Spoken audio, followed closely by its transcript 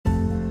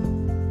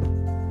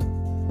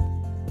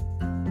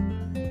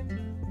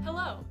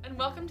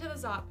Welcome to the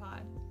Zot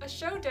Pod, a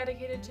show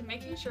dedicated to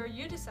making sure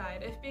you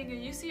decide if being a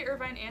UC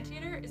Irvine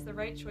Anteater is the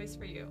right choice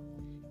for you.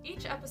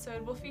 Each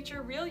episode will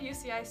feature real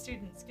UCI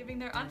students giving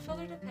their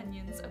unfiltered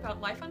opinions about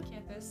life on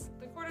campus,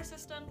 the quarter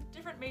system,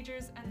 different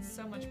majors, and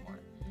so much more.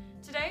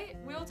 Today,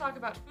 we will talk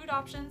about food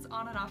options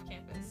on and off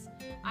campus.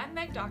 I'm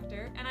Meg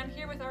Doctor, and I'm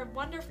here with our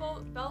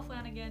wonderful Belle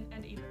Flanagan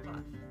and Eva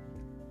Clough.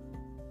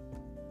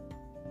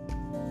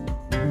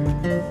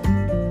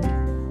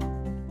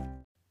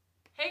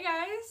 Hey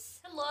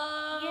guys!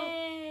 Hello!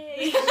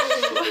 Yay!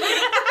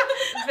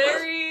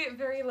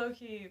 Very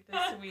low-key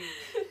this week.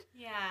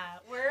 Yeah,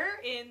 we're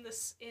in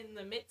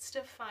the midst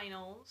of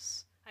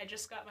finals. I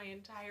just got my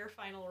entire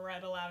final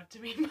read aloud to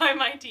me by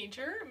my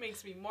teacher. It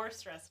makes me more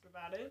stressed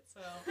about it, so...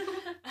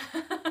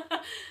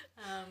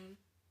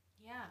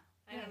 yeah,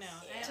 I don't know.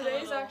 Yeah.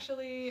 Today's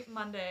actually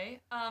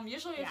Monday.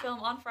 Usually we Yeah. film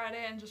on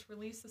Friday and just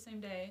release the same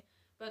day.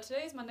 But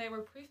today's Monday, we're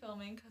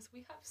pre-filming because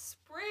we have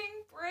spring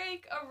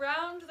break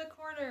around the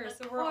corner.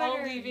 So we're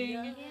all leaving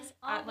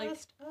at like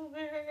over.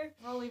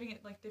 we're all leaving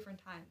at like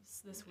different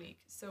times this week.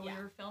 So Yeah.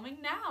 we're filming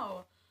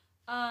now.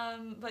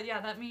 But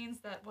yeah, that means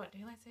that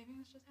daylight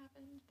savings just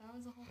happened. That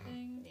was the whole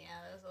thing. Yeah,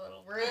 that was a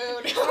little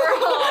rude. We're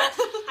all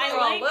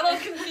a like- little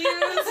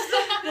confused.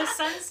 The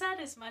sunset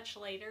is much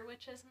later,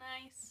 which is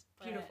nice.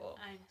 But Beautiful.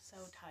 I'm so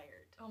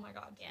tired. Oh my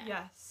god. Yeah.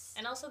 Yes.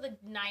 And also the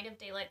night of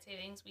daylight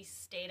savings, we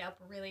stayed up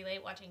really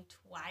late watching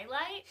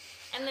Twilight,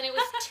 and then it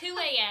was 2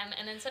 a.m.,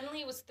 and then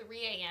suddenly it was 3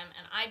 a.m.,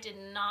 and I did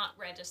not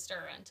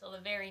register until the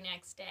very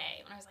next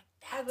day. And I was like,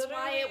 that's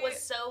why it was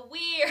so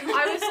weird.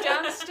 I was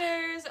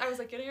downstairs, I was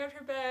like getting ready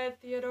for bed,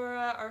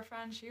 Theodora, our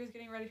friend, she was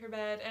getting ready for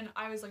bed, and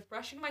I was like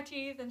brushing my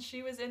teeth, and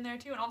she was in there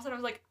too, and all of a sudden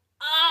I was like,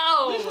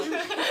 oh!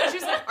 And she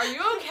was like, are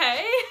you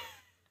okay?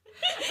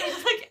 I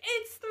was like,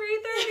 it's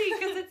 3:30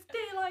 because it's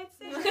daylight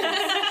savings.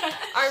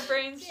 Our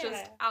brains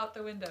just out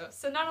the window.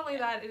 So not only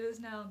that, it is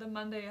now the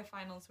Monday of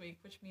finals week,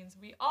 which means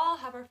we all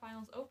have our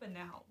finals open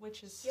now,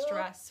 which is Yup.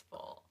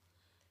 stressful.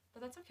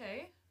 But that's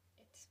okay.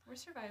 It's We're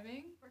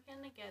surviving. We're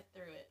gonna get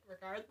through it,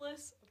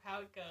 regardless of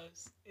how it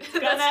goes. It's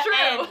That's gonna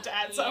true. end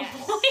at some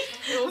Yes. point.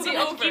 It will So be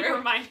I keep over.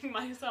 reminding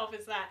myself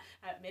is that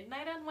at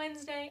midnight on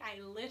Wednesday, I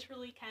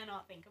literally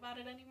cannot think about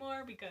it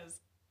anymore because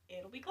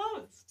it'll be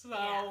closed. So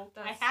Yeah,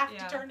 I have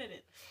yeah. to turn it in.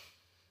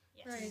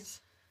 yes. Right.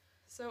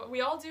 So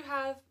we all do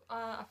have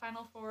a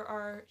final for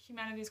our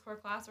humanities core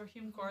class, or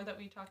Hum Core, that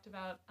we talked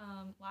about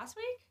last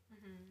week.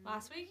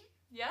 Last week?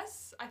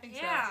 Yes, I think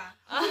Yeah.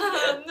 so.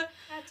 Um,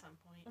 At some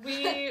point.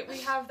 we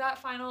have that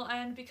final,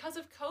 and because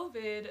of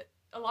COVID,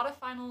 a lot of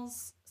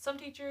finals, some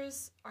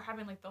teachers are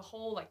having like the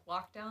whole like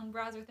lockdown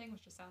browser thing,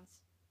 which just sounds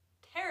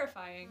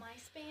terrifying. My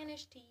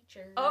Spanish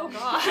teacher. Oh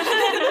god.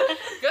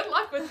 Good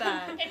luck with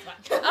that. It's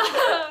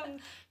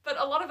fine. But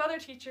a lot of other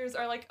teachers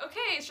are like,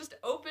 okay, it's just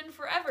open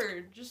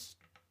forever. Just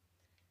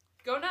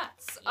go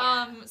nuts.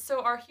 Yeah.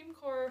 So our Hum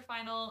Core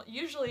final,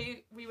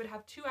 usually we would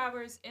have 2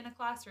 hours in a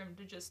classroom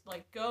to just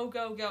like go.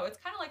 It's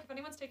kind of like if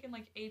anyone's taken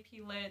like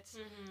AP Lit,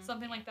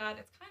 something like that.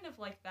 It's kind of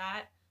like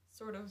that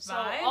sort of vibe. So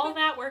all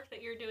that work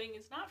that you're doing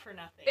is not for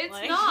nothing. It's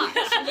like- not.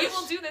 You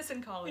will do this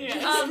in college.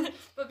 Yes.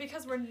 But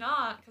because we're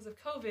not, because of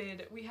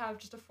COVID, we have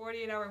just a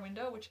 48-hour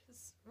window, which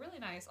is really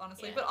nice,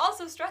 honestly, Yeah. but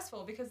also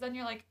stressful because then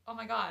you're like, oh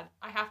my god,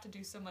 I have to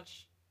do so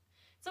much.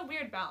 It's a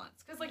weird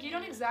balance because like you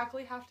don't Yeah.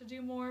 exactly have to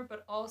do more,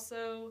 but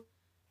also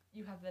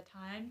you have the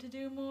time to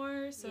do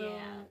more. So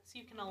yeah, so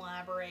you can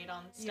elaborate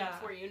on stuff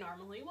Yeah. where you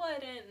normally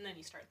wouldn't, and then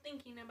you start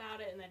thinking about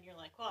it, and then you're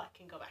like, well, I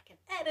can go back and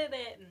edit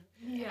it,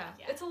 and yeah,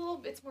 Yeah.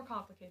 it's more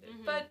complicated,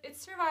 Mhm. but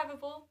it's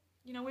survivable.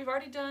 You know, we've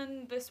already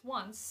done this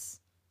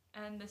once,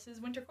 and this is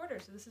winter quarter,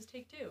 so this is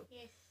take 2.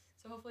 Yes.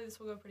 So hopefully this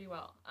will go pretty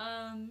well.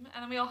 And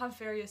then we all have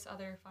various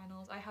other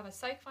finals. I have a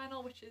psych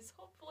final, which is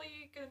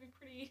hopefully gonna be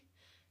pretty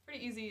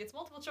easy. It's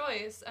multiple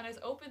choice, and it's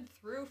open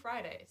through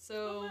Friday.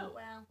 So Oh,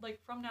 wow. like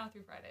from now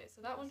through Friday.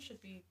 So that one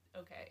should be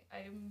okay.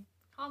 I'm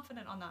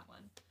confident on that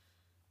one.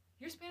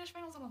 Your Spanish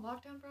final's on a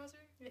lockdown browser?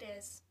 It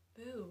is.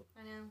 Boo.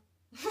 I know.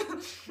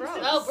 Gross.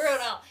 Oh,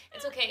 brutal.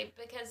 It's okay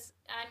because,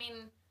 I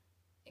mean,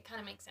 it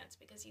kind of makes sense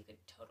because you could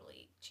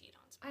totally cheat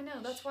on I Spanish.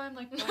 know, that's why I'm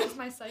like, why is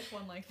my psych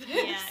one like this?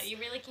 Yeah, you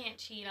really can't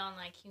cheat on,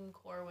 like, Hum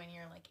Core when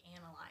you're, like,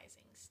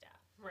 analyzing stuff.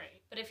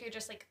 right. But if you're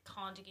just, like,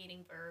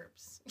 conjugating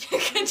verbs, you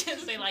can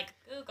just say, like,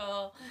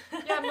 Google.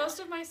 Yeah, most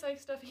of my psych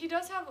stuff, he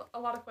does have a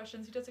lot of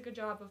questions. He does a good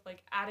job of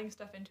like adding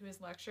stuff into his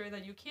lecture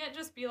that you can't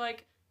just be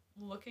like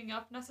looking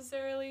up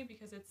necessarily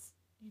because it's,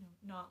 you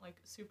know, not like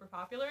super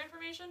popular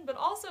information, but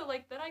also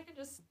like then I can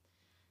just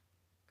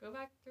go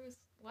back through his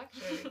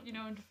lecture, you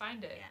know, and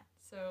find it. Yeah.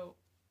 So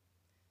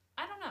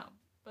I don't know,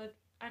 but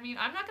I mean,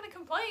 I'm not going to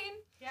complain.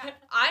 Yeah.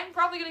 I'm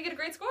probably going to get a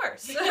great score.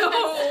 That's a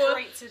So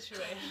great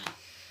situation.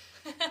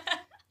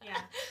 Yeah.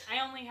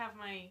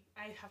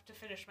 I have to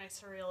finish my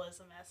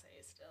surrealism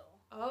essay still.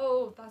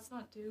 oh, that's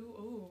not due.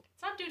 Ooh.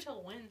 It's not due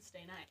till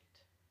Wednesday night,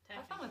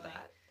 Have fun with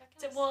technically.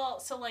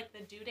 that. So like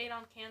the due date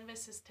on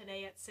Canvas is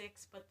today at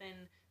 6, but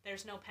then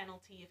there's no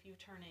penalty if you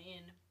turn it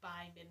in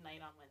by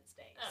midnight on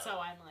Wednesday. Oh. So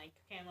I'm like,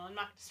 okay, well, I'm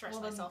not going to stress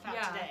Well, then, myself out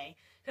yeah. today.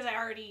 Because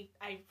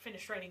I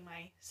finished writing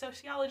my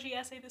sociology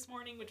essay this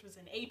morning, which was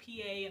an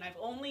APA, and I've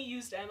only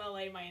used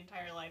MLA my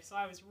entire life, so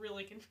I was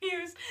really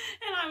confused.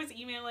 And I was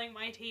emailing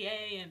my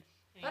TA, and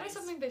That is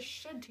something they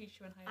should teach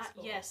you in high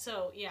school. yeah,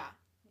 so, yeah.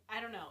 I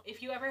don't know.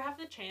 If you ever have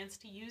the chance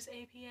to use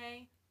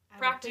APA, I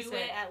Practice would do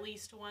it. at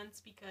least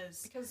once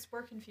because Because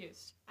we're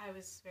confused. I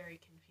was very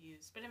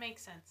confused. But it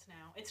makes sense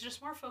now. It's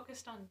just more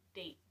focused on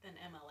date than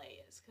MLA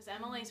is. Because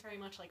MLA is very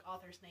much like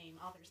author's name.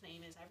 Author's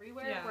name is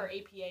everywhere. Yeah. Where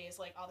APA is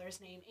like author's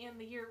name and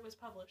the year it was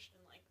published.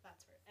 And like,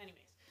 that's where.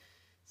 Anyways.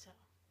 So,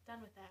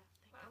 done with that.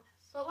 Thank Wow.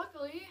 goodness. But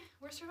luckily,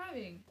 we're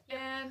surviving.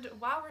 And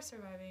while we're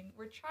surviving,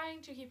 we're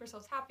trying to keep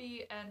ourselves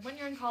happy. And when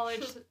you're in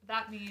college,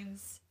 that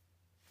means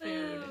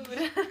food.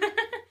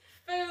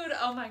 Food!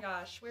 Oh my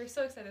gosh. We're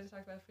so excited to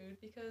talk about food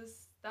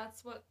because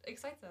that's what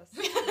excites us.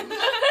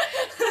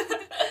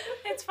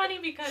 It's funny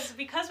because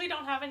we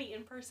don't have any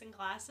in-person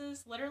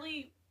classes,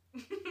 literally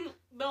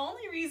the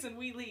only reason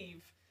we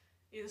leave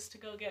is to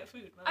go get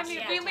food. I mean,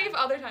 Yeah. we leave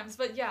other times,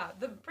 but yeah,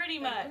 the pretty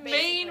much.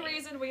 main basically.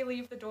 reason we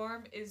leave the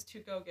dorm is to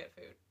go get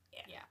food.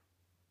 Yeah.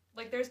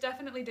 Like, there's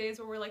definitely days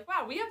where we're like,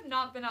 wow, we have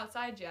not been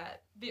outside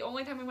yet. The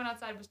only time we went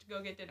outside was to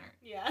go get dinner.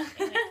 Yeah.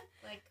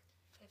 Like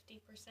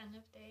 50%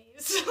 of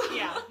days.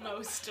 Yeah,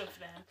 most of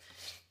them.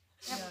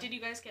 Yeah, Yeah. Did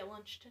you guys get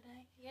lunch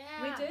today? Yeah.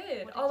 We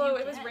did, What did although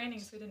you it was get? raining,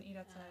 so we didn't eat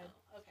outside.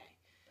 Oh, okay.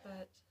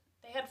 But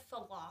They had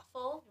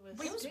falafel. It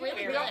was did.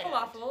 really We got good.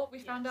 falafel. We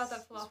found out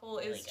that Yes. falafel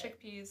Really is good.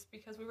 chickpeas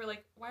because we were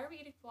like, why are we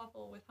eating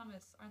falafel with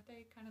hummus? Aren't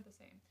they kind of the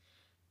same?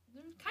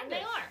 Kind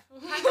They of. are.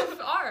 Kind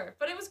of are,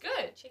 but it was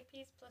good.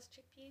 Chickpeas plus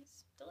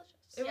chickpeas,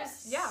 delicious. It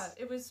Yes. was, yeah,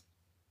 it was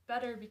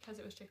better because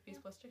it was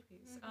chickpeas plus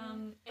chickpeas.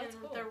 And That's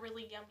cool. the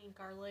really yummy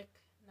garlic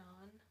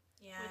naan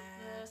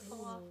with the Ooh,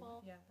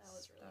 falafel. yes, That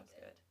was really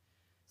good.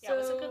 So, Yeah, it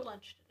was a good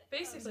lunch today. That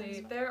was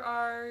basically, nice. there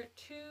are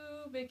 2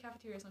 big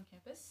cafeterias on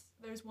campus.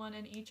 There's one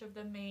in each of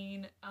the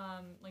main,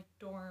 like,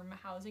 dorm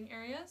housing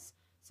areas.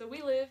 So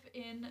we live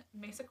in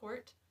Mesa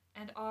Court,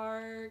 and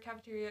our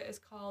cafeteria is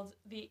called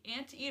the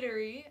Ant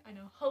Eatery. I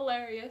know,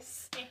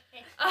 hilarious.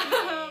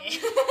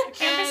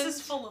 Campus and-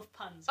 is full of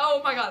puns. Oh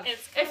right my now. god.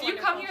 It's If you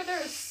come wonderful. here,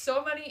 there are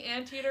so many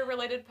anteater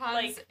related puns.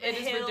 Like it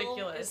is Hill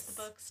ridiculous. is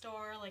the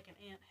bookstore, like an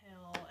ant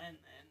hill, and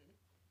then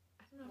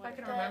I don't know if I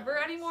can What remember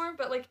else? anymore,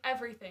 but like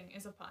everything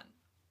is a pun.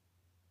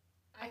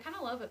 I kind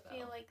of love it though.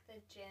 feel like the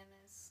gym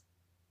is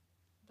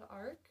The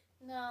arc?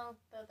 no,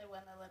 the other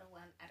one, the little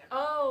one. I don't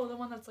know. Oh, the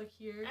one that's like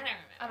here. I don't remember.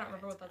 I don't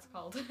remember what it's that's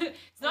called.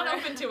 It's not We're-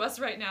 open to us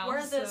right now.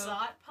 we're the so-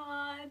 Zot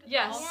Pod.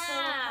 Yes. also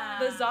Yeah.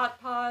 The Zot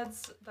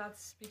pods.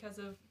 That's because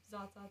of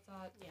Zot for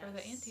the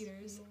Yes.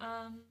 anteaters.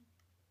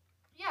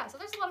 Yeah, so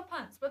there's a lot of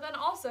puns, but then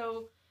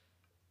also,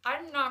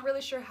 I'm not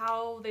really sure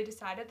how they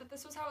decided that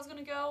this was how it was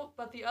gonna go.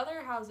 But the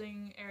other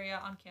housing area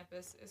on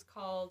campus is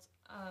called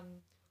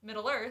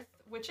Middle Earth,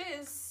 which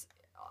is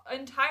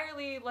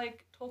entirely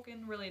like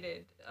Tolkien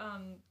related,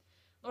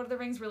 Lord of the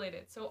Rings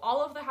related. So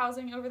all of the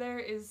housing over there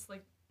is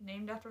like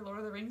named after Lord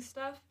of the Rings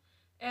stuff.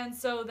 And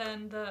so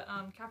then the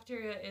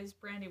cafeteria is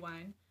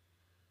Brandywine,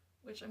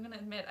 which I'm gonna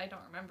admit I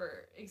don't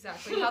remember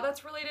exactly how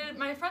that's related.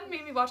 My friend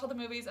made me watch all the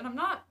movies, and I'm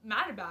not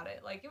mad about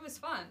it. Like, it was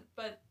fun,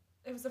 but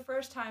it was the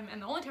first time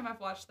and the only time I've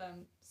watched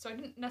them, so I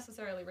didn't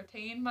necessarily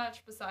retain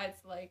much besides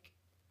like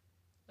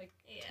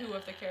 2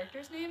 of the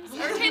characters' names.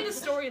 I retained the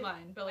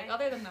storyline, but like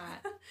other than that,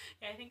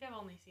 Yeah, I think I've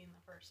only seen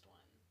the first one,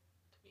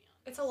 to be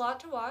honest. it's a lot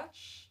to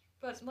watch.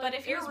 But like, But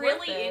if it you're was worth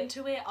really it.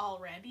 into it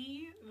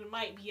already, it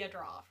might be a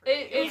draw for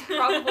It you. is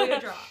probably a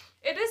draw.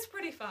 It is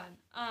pretty fun.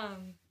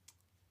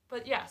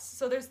 But yes,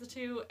 so there's the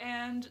 2,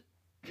 and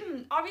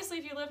obviously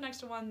if you live next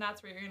to one,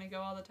 that's where you're gonna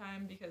go all the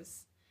time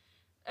because,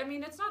 I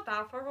mean, it's not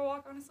that far of a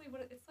walk, honestly.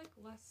 But it's like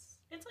less.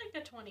 It's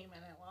like a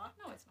 20-minute walk.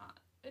 No, it's not.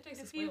 It takes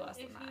us If way you, less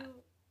than if that. you,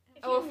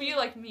 Oh, if you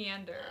like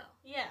meander. Oh.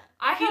 yeah.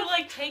 I If you have-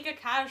 like take a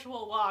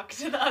casual walk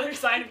to the other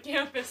side of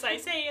campus, I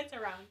say it's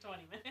around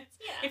 20 minutes.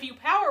 Yeah. If you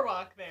power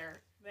walk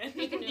there, then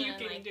You can do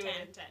it in, like, do 10.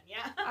 it in 10.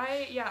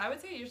 Yeah. I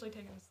would say it usually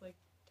takes us like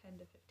 10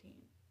 to 15.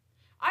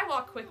 I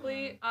walk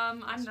quickly.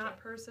 I'm That's that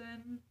true.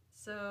 person.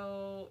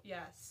 So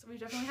yes, we've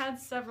definitely had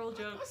several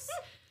jokes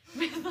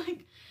with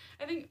like,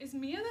 I think, is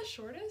Mia the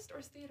shortest or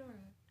is Theodora?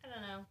 I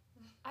don't know.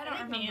 I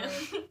don't think remember.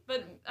 Mia.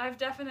 But I've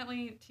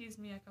definitely teased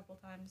Mia a couple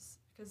times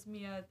because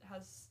Mia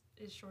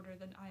is shorter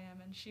than I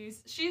am, and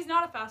she's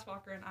not a fast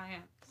walker and I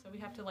am. So we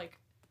have to like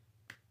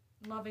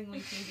lovingly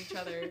tease each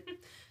other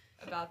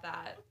about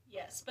that.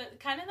 Yes, but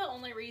kind of the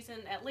only reason,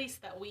 at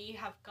least that we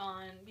have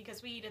gone,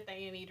 because we eat at the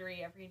AM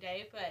Eatery every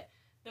day, but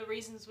the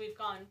reasons we've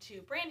gone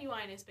to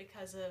Brandywine is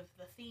because of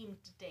the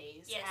themed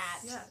days Yes.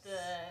 at Yes. the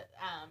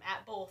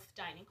at both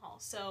dining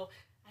halls. So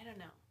I don't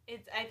know.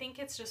 I think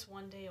it's just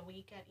one day a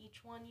week at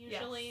each one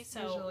usually. Yes,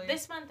 so usually.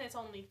 this month it's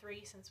only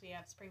 3 since we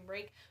have spring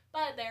break,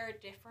 but there are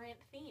different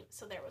themes.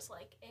 So there was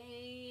like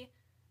a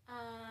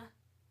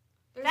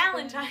There's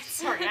Valentine's Valentine's.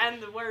 Sorry,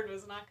 and the word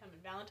was not coming.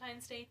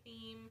 Valentine's Day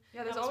theme.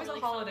 Yeah, there's That was always really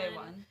a holiday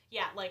fun. one.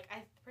 Yeah, like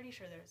I'm pretty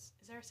sure is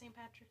there a St.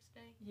 Patrick's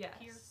Day Yes.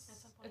 here at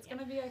some point? It's Yeah.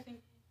 gonna be, I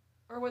think,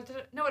 or was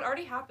it? No, it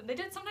already happened.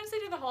 Sometimes they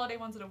do the holiday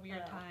ones at a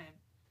weird Oh. time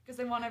because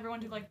they want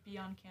everyone to like be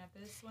on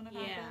campus when it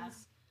Yeah.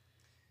 happens.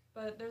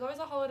 But there's always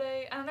a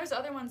holiday, and there's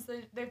other ones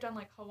they've done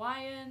like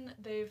Hawaiian.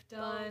 They've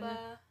done.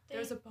 Boba.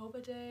 There's a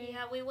boba day.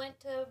 Yeah, we went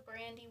to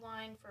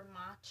Brandywine for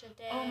matcha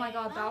day. Oh my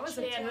God, that was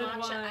a They had good matcha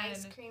one.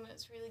 ice cream. It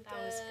was really good.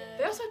 That was good.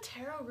 They also had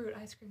taro root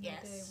ice cream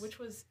that day, Yes. which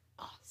was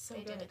so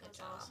They good. did a good That's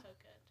job. also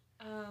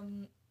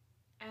good.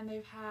 And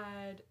they've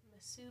had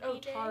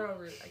Masubi Day. taro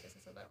root. I guess I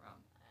said that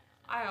wrong.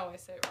 I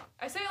always say it wrong.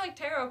 I say it like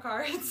tarot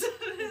cards.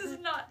 This is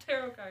not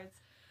tarot cards.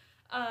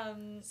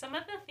 Some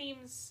of the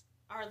themes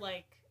are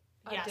like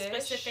A dish?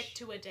 specific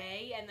to a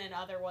day, and then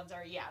other ones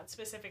are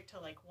specific to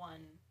like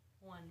one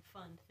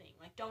fun thing,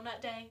 like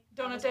Donut Day.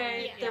 That Donut was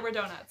day, one. there were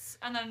donuts,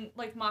 and then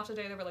like matcha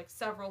day, there were like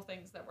several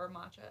things that were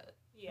matcha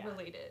Yeah.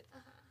 related.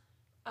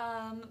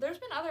 Uh-huh. There's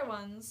been other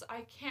ones.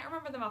 I can't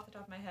remember them off the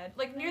top of my head.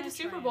 Like near the That's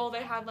Super right. Bowl,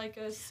 they had like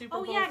a Super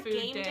Oh, Bowl yeah, food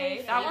game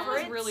day That one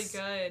was favorites. really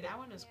good. That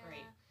one was Yeah.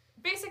 great.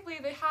 Basically,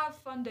 they have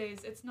fun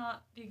days. It's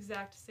not the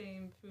exact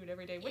same food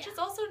every day, which Yeah. is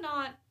also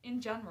not in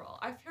general.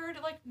 I've heard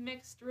like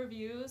mixed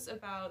reviews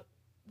about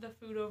the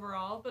food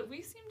overall, but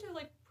we seem to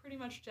like pretty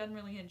much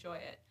generally enjoy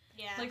it.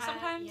 Yeah. Like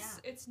sometimes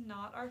it's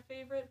not our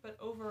favorite, but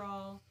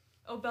overall,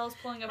 Belle's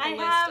pulling up a I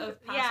list have-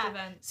 of past yeah.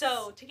 events.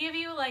 So, to give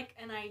you like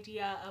an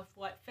idea of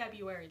what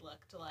February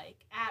looked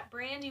like, at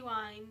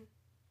Brandywine,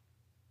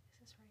 is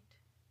this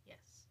right? Yes.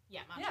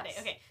 Yeah, Matcha Day. Yes.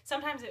 Okay.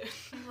 Sometimes it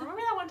remember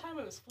that one time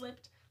it was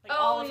flipped? Like Oh,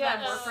 all of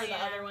them yes. were for Oh, the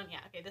yeah. other one. Yeah,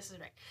 okay, this is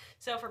right.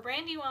 So for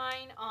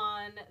Brandywine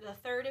on the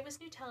 3rd it was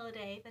Nutella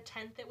Day, the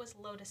 10th it was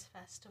Lotus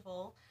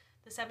Festival,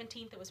 the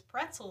 17th it was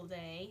Pretzel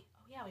Day.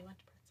 Oh yeah, we went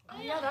to Pretzel Oh,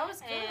 Day. yeah, that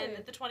was good.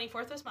 And the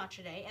 24th was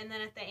Matcha Day, and then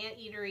at the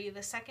Anteatery, the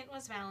 2nd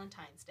was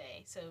Valentine's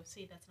Day. So,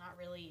 see, that's not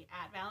really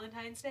at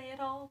Valentine's Day at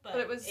all, but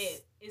it was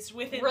it is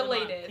within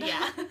related. The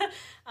month.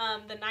 Yeah.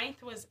 The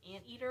 9th was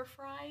Anteater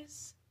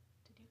fries.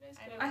 Did you guys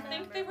I go? don't I to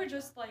think that? they were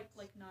just like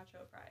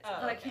nacho fries, Oh,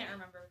 but I okay. can't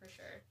remember for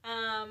sure.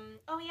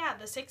 Oh yeah,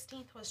 the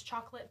 16th was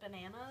chocolate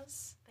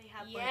bananas. They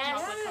had like Yes.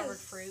 chocolate covered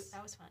fruit.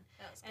 That was fun.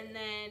 That was And good.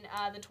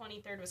 then the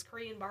 23rd was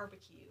Korean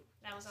barbecue.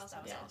 That was also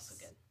also good.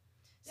 good.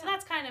 So Yeah.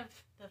 that's kind of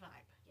the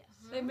vibe. Yes.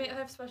 They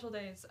have special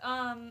days.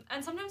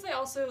 And sometimes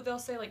they'll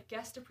say like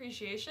guest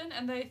appreciation,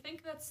 and they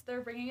think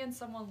they're bringing in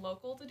someone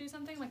local to do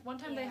something. Like one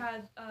time they Yeah.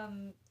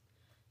 had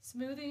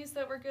smoothies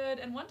that were good,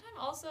 and one time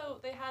also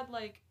they had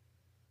like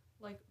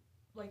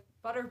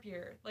butter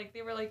beer. Like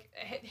they were like,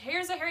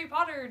 here's a Harry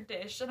Potter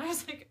dish, and I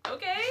was like,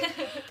 okay,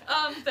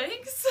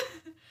 thanks.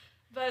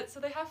 But so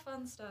they have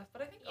fun stuff.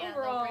 But I think Yeah,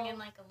 overall, they'll bring in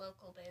like a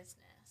local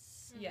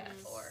business. yes,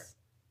 For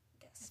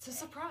guest it's a day.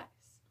 surprise.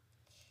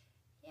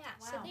 Yeah,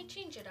 so Wow. they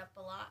change it up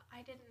a lot.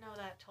 I didn't know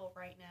that till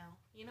right now.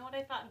 You know what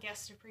I thought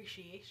Guest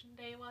Appreciation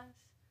Day was?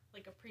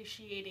 Like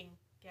appreciating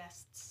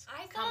guests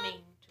I thought coming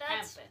to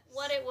That's campus.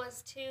 what it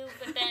was too,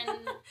 but then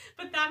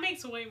But that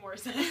makes way more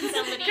sense.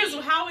 Somebody- Because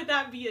how would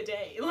that be a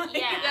day? Like,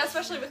 Yeah. Yeah,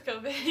 especially with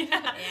COVID.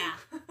 Yeah.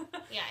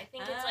 yeah, I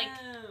think it's like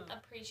Oh.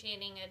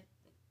 appreciating a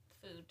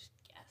food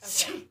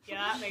guest. Okay. Yeah,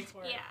 that makes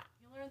more. Yeah.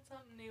 You learn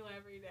something new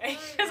every day.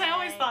 Because I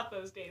always Alright. thought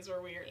those days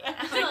were weird. Yeah.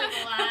 Like,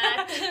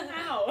 what?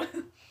 How?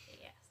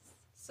 Yes.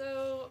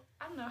 So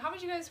I don't know. How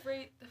would you guys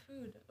rate the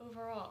food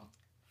overall?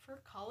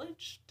 For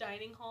college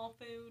dining hall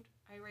food,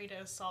 I rate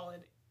it a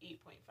solid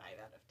 8.5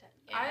 out of 10.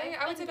 Yeah, I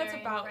I've would say been that's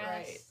very about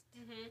impressed.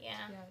 Mm-hmm. Yeah.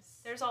 Yes.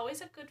 There's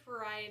always a good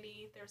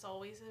variety. There's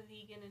always a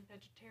vegan and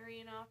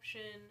vegetarian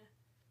option.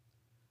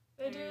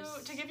 They do.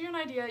 There's- To give you an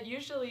idea,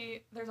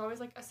 usually there's always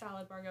like a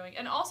salad bar going.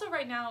 And also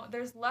right now,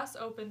 there's less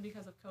open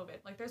because of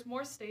COVID. Like there's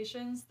more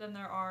stations than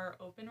there are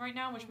open right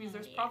now, which means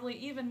there's Yeah. probably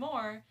even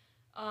more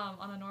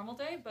on a normal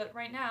day. But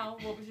right now,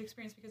 what we've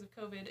experienced because of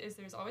COVID is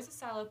there's always a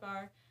salad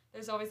bar.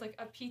 There's always like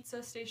a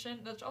pizza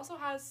station that also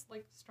has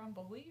like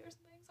stromboli or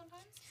something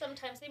sometimes.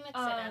 Sometimes they mix it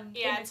up. They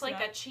Yeah, mix it's it like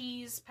up. a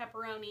cheese,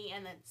 pepperoni,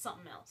 and then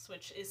something else,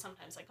 which is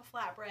sometimes like a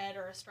flatbread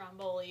or a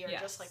sromboli or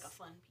Yes. just like a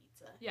fun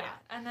pizza. Yeah.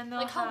 And then they'll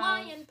Like have...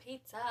 Hawaiian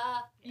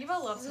pizza. Eva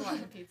loves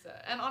Hawaiian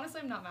pizza, and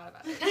honestly, I'm not mad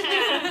about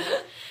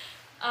it.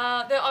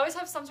 They always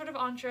have some sort of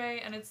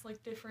entree, and it's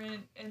like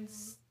different, and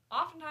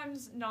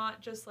oftentimes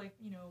not just like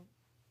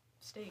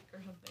steak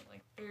or something.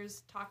 Like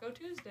there's Taco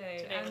Tuesday,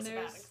 Today and was a bad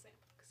there's example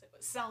because it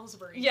was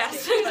Salisbury. yes,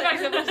 steak, it's but- not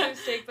example of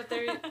steak, but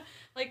they're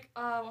like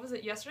what was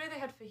it? Yesterday they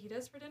had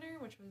fajitas for dinner,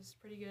 which was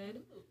pretty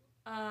good. Ooh.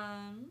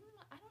 I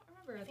don't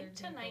remember. I other think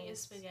tonight is examples.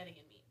 spaghetti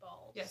and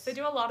meatballs. Yes, they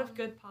do a lot of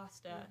good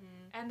pasta.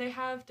 Mhm. And they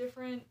have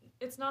different,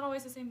 it's not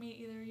always the same meat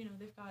either,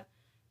 they've got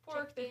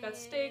pork, they've got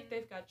steak, Chicken,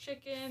 they've got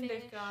chicken, fish,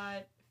 they've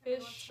got every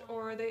fish, once in a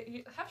or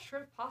they have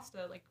shrimp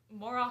pasta, like,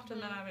 more often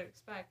than Mhm. I would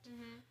expect.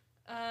 Mhm.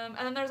 And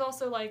then there's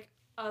also, like,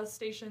 a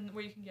station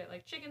where you can get,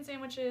 like, chicken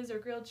sandwiches, or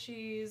grilled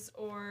cheese,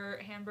 or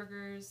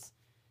hamburgers.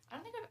 I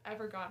don't think I've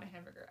ever gotten a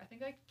hamburger. I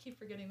think I keep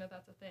forgetting that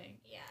that's a thing.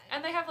 Yeah.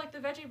 And they have, like, the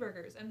veggie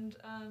burgers, and,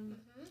 Mhm.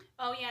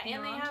 Oh yeah, and they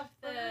Beyond have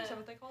burgers, is that the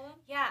what they call them?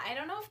 yeah. I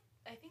don't know if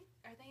I think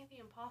are they the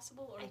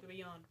Impossible or I the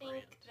Beyond think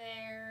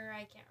brand?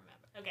 I can't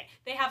remember. Okay,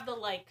 they have the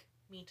like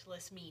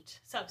meatless meat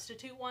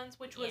substitute ones,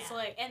 which was Yeah.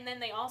 like, and then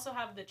they also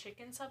have the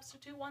chicken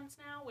substitute ones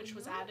now, which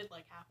was Mhm. added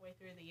like halfway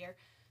through the year.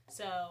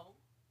 So,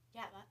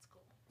 yeah, that's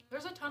cool.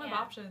 There's a ton of Yeah.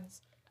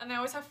 options. And they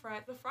always have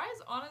fries. The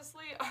fries,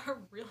 honestly, are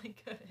really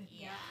good.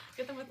 Yeah.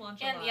 Get them with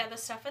lunch a And lot. yeah, the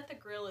stuff at the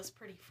grill is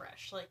pretty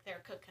fresh. Like they're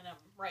cooking them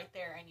right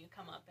there, and you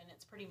come up, and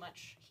it's pretty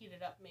much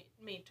heated up,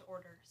 made to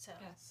order. So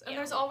Yes, and Yeah.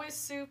 there's always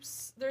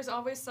soups. There's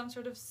always some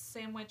sort of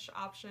sandwich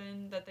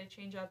option that they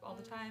change up all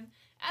the time.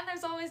 And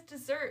there's always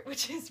dessert,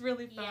 which is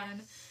really fun.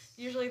 Yes.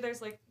 Usually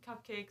there's like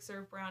cupcakes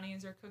or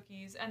brownies or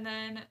cookies. And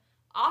then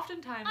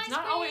oftentimes, Ice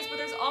not always, but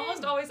there's almost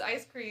cream! always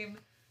ice cream.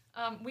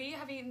 We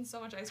have eaten so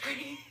much ice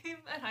cream,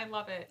 and I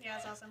love it. Yeah,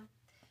 it's awesome.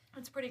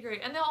 It's pretty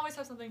great. And they'll always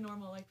have something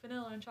normal, like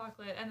vanilla and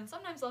chocolate. And then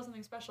sometimes they'll have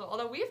something special.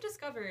 Although we've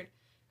discovered,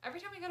 every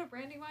time we go to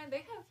Brandywine, they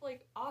have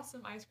like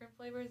awesome ice cream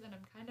flavors, and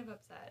I'm kind of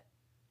upset.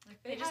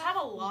 Like they just have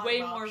a lot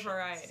way of more options.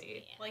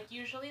 variety. Yeah. Like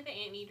usually the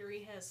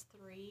Anteatery has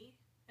 3,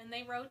 and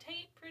they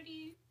rotate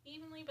pretty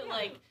evenly, but Yeah.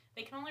 like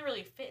they can only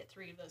really fit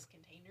 3 of those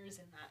containers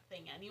in that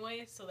thing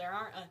anyway, so there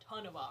aren't a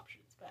ton of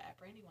options. But at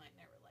Brandywine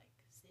there were like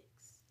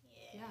 6.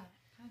 Yeah,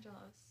 kind of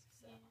jealous.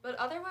 So Yeah. But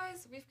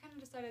otherwise, we've kind of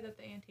decided that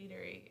the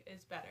Anteatery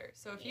is better.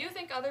 So if you Yeah.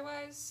 think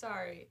otherwise,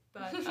 sorry.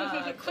 But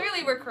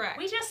clearly we're correct.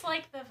 we just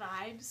like the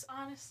vibes,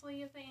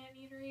 honestly, of the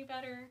Anteatery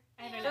better.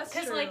 I don't know, That's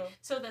because true. like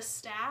so the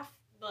staff.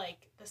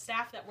 Like the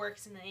staff that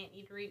works in the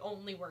Anteatery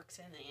only works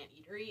in the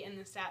Anteatery, and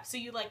the staff so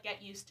you like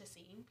get used to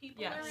seeing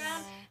people Yes.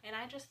 around, and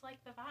I just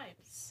like the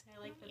vibes. I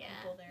like the Yeah.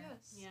 people there.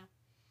 Yes. Yeah.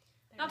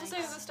 They're Not to say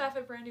nice. that the staff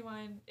at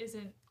Brandywine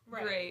isn't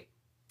Right. great.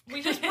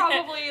 We just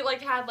probably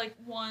like had like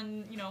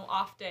one,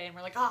 off day, and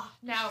we're like,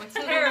 now it's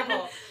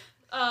terrible.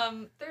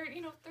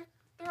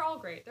 They're all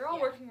great. They're all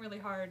Yeah. working really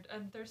hard,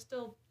 and they're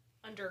still.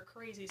 Under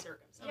crazy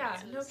circumstances.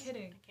 Yeah, no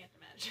kidding. I can't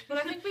imagine. But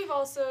I think we've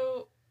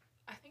also,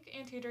 I think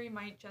Anteatery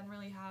might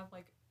generally have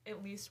like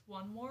at least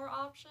one more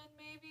option,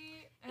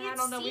 maybe. And I It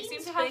don't know. We seem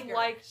seems to have bigger.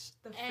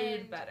 liked the food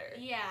And, better.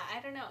 Yeah, I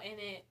don't know. And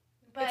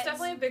but It's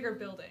definitely a bigger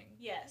building.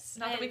 Yes.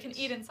 Not that we can and,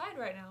 eat inside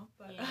right now,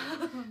 but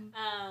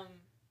Yeah.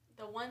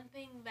 The one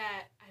thing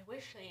that I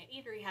wish the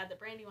Eatery had that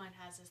Brandywine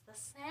has is the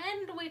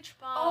sandwich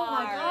bar. Oh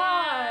my I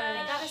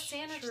gosh. got a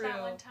sandwich that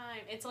True. one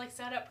time. It's like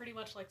set up pretty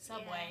much like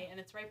Subway, Yeah. and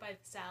it's right by the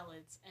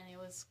salads, and it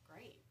was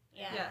great.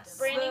 Yeah. Yes.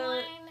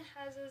 Brandywine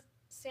has a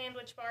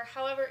sandwich bar.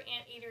 However,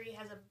 Anteatery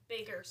has a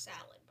bigger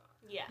salad bar.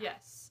 Yeah.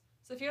 Yes.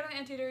 So if you go to the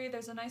Anteatery,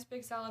 there's a nice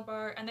big salad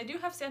bar, and they do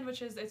have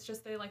sandwiches. It's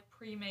just they like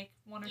pre-make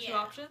one or two Yeah.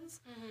 options.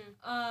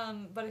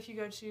 Mm-hmm. But if you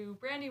go to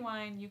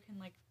Brandywine, you can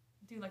like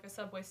do like a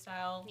Subway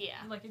style. Yeah.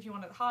 Like if you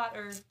want it hot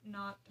or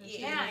not. toasty.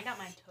 Yeah, I got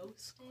mine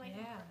toast. I'm, like, Yeah.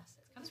 impressed.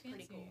 Kind That's of pretty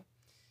fancy. cool.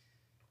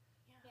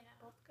 Yeah.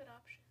 Both good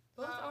options.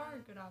 Both Um, are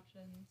good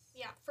options.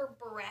 Yeah, for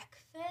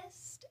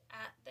breakfast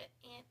at the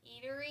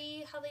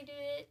Anteatery, how they do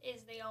it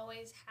is they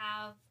always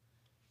have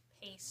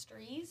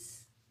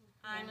pastries.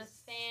 I'm a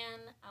Yes.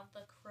 fan of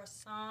the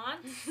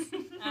croissants.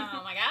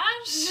 Oh my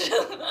gosh.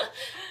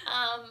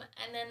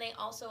 And then they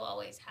also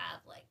always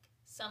have like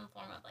some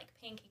form of like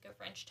pancake or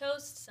French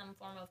toast, some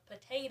form of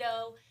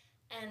potato,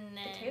 and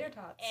then Potato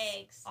tots.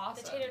 eggs.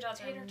 Awesome. Potato tots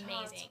Tater are tots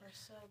amazing. are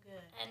so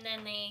good. And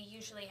then they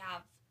usually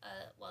have,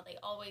 they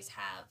always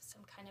have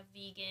some kind of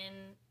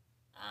vegan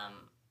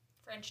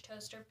French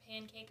toast or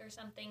pancake or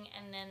something,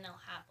 and then they'll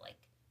have like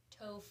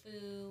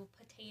tofu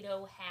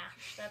potato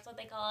hash. That's what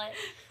they call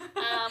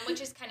it,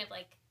 which is kind of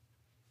like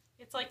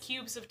It's like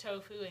cubes of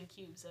tofu and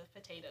cubes of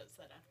potatoes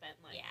that have been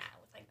like.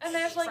 with like And they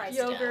have like fried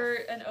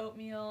yogurt and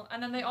oatmeal,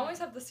 and then they always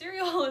have the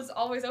cereal is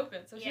always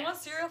open. So if you want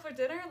Yes. cereal for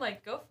dinner,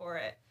 like go for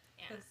it,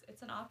 Yeah. because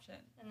it's an option.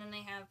 And then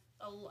they have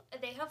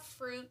they have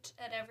fruit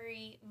at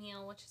every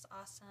meal, which is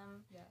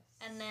awesome. Yes.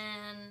 And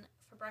then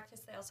for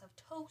breakfast, they also have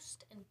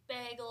toast and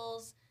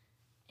bagels,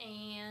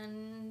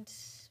 and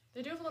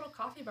they do have a little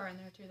coffee bar in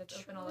there too that's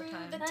open all the True,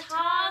 time. the The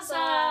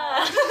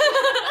Taza.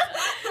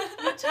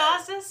 The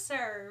Taza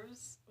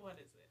serves. What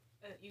is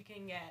it? You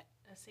can get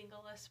a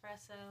single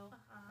espresso,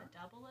 a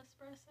double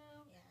espresso,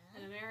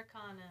 an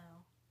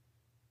americano,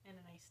 and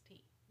an iced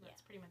tea.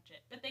 That's Yeah. pretty much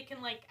it. But they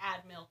can like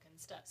add milk and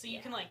stuff. So you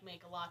Yeah. can like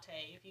make a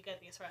latte if you get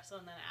the espresso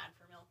and then add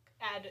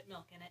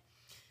milk in it.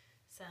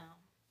 So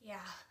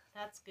Yeah.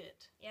 that's good.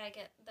 Yeah, I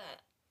get the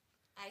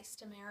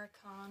iced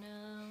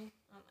Americano.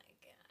 Oh my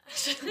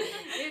gosh.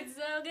 It's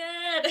so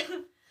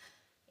good.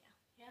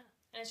 Yeah.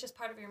 And it's just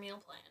part of your meal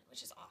plan,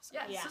 which is awesome.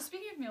 Yeah, Yeah. so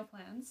speaking of meal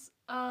plans,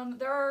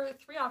 there are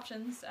 3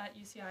 options at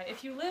UCI.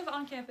 If you live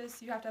on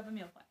campus, you have to have a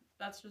meal plan.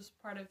 That's just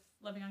part of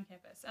living on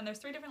campus. And there's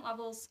 3 different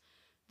levels.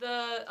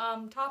 The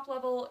top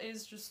level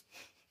is just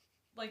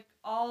like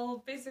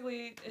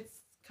basically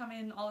it's come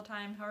in all the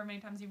time, however many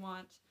times you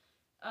want.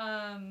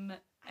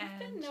 I've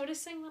been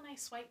noticing when I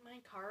swipe my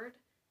card,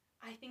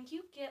 I think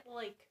you get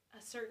like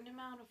a certain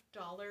amount of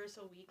dollars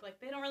a week.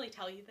 Like they don't really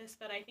tell you this,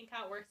 but I think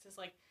how it works is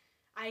like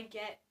I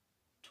get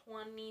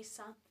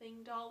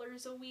 20-something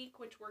dollars a week,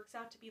 which works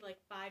out to be like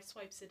 5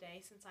 swipes a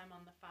day since I'm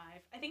on the 5.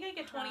 I think I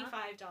get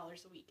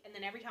 $25 a week, and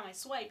then every time I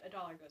swipe,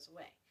 $1 goes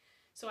away.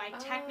 So I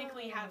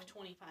technically have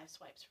 25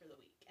 swipes for the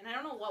week. And I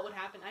don't know what would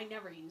happen. I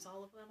never use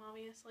all of them,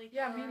 obviously.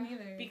 Yeah, me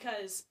neither.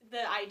 Because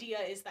the idea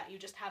is that you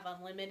just have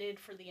unlimited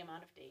for the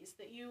amount of days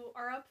that you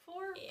are up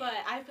for. Yeah. But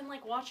I've been,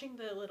 like, watching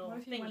the little What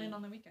if you went in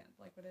on the weekend?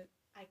 Like, would it...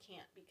 I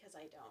can't because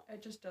I don't.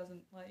 It just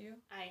doesn't let you?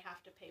 I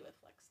have to pay with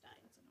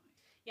FlexDine. That's annoying.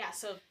 Yeah,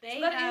 so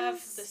they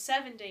have the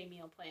 7-day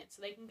meal plan.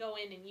 So they can go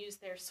in and use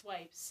their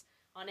swipes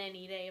on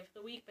any day of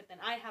the week, but then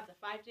I have the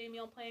 5-day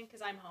meal plan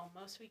because I'm home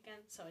most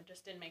weekends, so it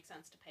just didn't make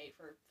sense to pay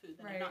for food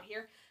that I'm not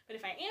here. But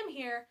if I am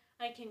here,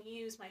 I can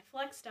use my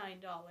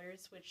FlexDine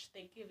dollars, which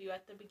they give you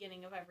at the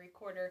beginning of every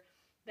quarter,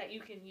 that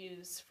you can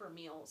use for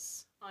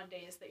meals on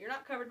days that you're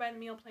not covered by the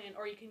meal plan,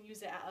 or you can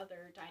use it at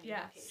other dining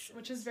locations.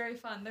 Which is very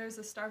fun. There's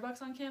a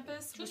Starbucks on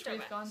campus, which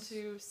we've gone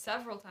to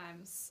several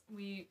times.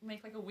 We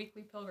make like a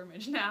weekly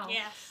pilgrimage now.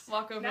 Yes.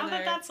 Walk over now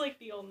there. Now that's like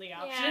the only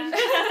option.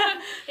 Yeah.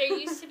 There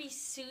used to be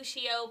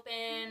sushi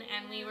open,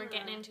 and we were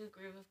getting into a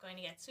groove of going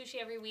to get sushi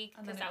every week,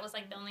 because that was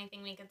like the only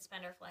thing we could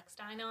spend our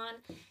FlexDine on.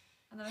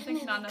 And then I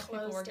think not enough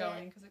people were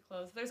going because it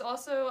closed. There's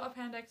also a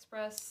Panda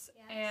Express,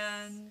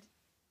 and...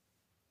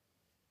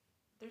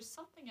 There's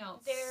something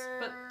else,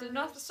 but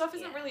the stuff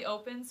isn't really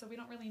open, so we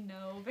don't really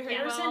know very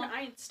well. There's an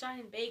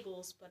Einstein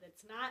Bagels, but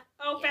it's not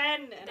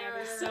open, and I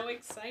was so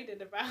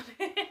excited about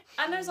it.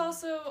 And there's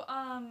also,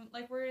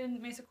 like, we're in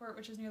Mesa Court,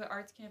 which is near the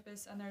arts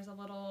campus, and there's a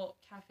little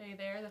cafe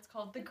there that's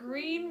called the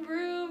Green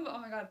Room. Oh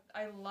my god,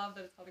 I love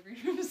that it's called the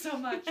Green Room so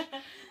much,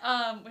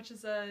 which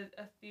is a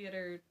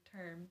theater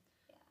term.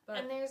 Yeah. But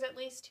and there's at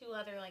least 2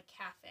 other, like,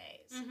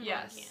 cafes on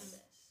campus.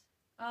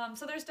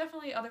 So there's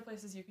definitely other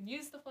places you can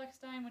use the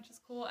FlexDine, which is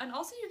cool. And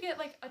also you get,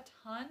 like, a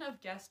ton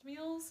of guest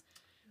meals,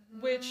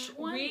 which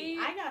 20.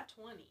 I got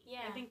 20. Yeah.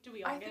 I think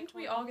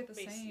we all get the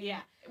same.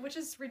 Yeah. Which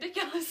is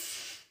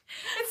ridiculous.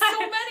 It's so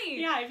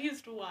many. Yeah, I've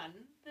used 1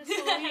 this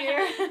whole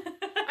year.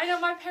 I know,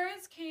 my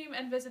parents came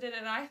and visited,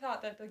 and I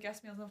thought that the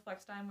guest meals and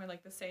FlexDine were,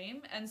 like, the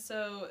same. And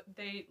so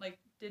they, like,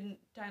 didn't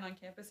dine on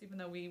campus, even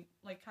though we,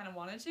 like, kind of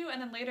wanted to. And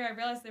then later I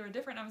realized they were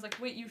different, and I was like,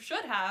 wait, you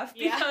should have,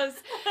 because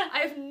I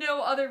have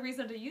no other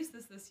reason to use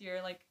this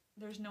year. Like,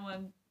 there's no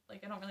one,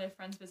 like, I don't really have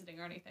friends visiting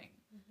or anything.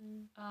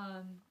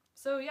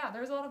 So, yeah,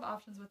 there's a lot of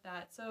options with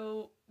that.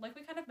 So, like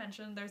we kind of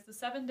mentioned, there's the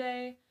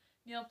 7-day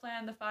meal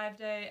plan, the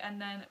 5-day,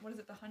 and then, what is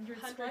it, the 100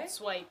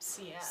 swipes,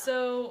 yeah.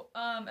 So,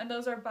 and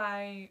those are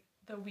by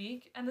the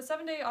week. And the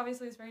 7-day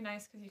obviously is very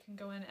nice because you can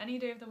go in any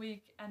day of the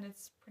week, and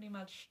it's pretty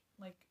much,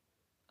 like,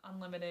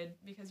 unlimited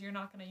because you're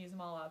not going to use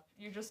them all up.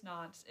 You're just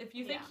not. If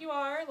you think you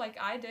are, like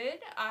I did,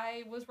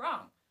 I was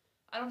wrong.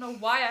 I don't know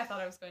why I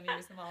thought I was going to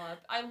use them all up.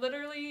 I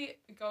literally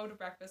go to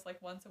breakfast,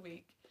 like, once a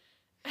week.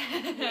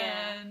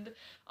 And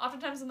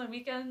oftentimes on the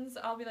weekends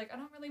I'll be like, I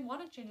don't really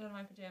want to change out of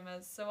my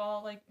pajamas, so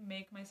I'll, like,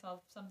 make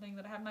myself something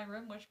that I have in my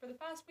room, which for the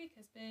past week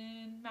has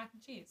been mac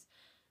and cheese.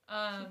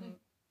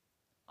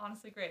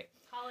 Honestly great.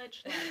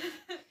 College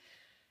life.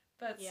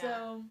 But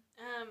so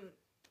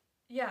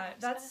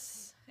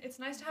it's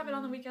nice to have it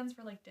on the weekends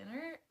for, like,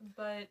 dinner,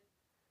 but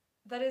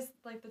that is,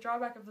 like, the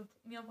drawback of the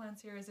meal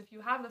plans here is if you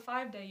have the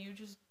 5-day, you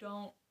just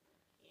don't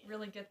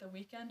really get the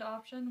weekend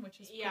option, which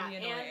is pretty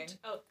annoying. And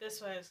this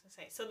is what I was gonna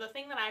say. So the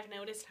thing that I've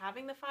noticed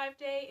having the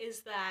 5-day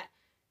is that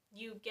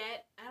you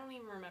get, I don't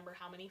even remember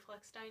how many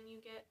FlexDine you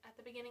get at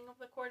the beginning of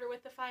the quarter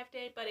with the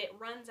 5-day, but it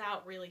runs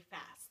out really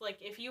fast. Like,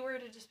 if you were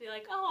to just be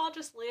like, oh, I'll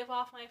just live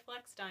off my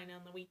FlexDine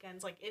on the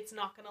weekends, like, it's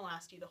not gonna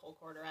last you the whole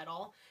quarter at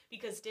all,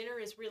 because dinner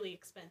is really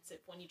expensive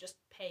when you just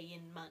pay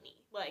in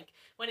money. Like,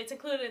 when it's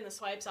included in the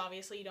swipes,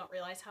 obviously you don't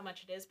realize how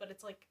much it is, but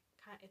it's like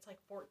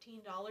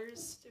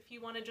 $14 if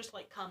you want to just,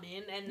 like, come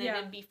in, and then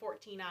it'd be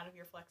 $14 out of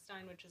your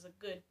FlexDine, which is a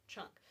good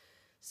chunk.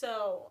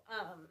 So,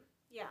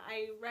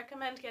 I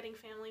recommend getting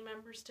family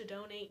members to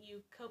donate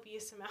you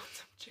copious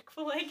amounts of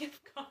Chick-fil-A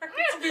gift cards.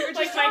 We were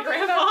just like my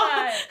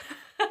grandpa.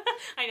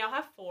 I now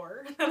have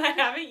 4 that I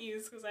haven't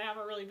used because I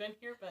haven't really been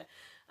here, but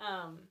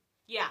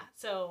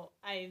so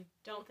I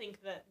don't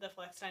think that the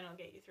FlexDine will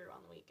get you through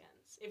on the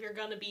weekends. If you're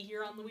gonna be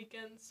here on the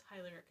weekends,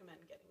 highly recommend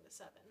getting the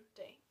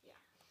 7-day.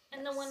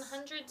 And the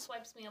 100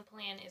 swipes meal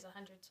plan is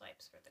 100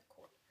 swipes for the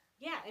quarter.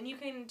 Yeah, and you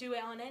can do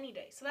it on any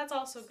day. So that's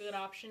also a good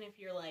option if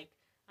you're like,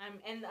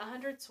 and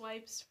 100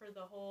 swipes for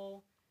the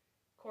whole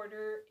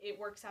quarter, it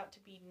works out to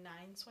be 9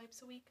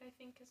 swipes a week, I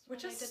think, is what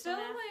I did. Which is still,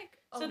 like,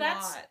 a lot. So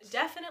that's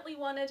definitely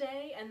 1 a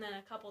day, and then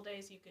a couple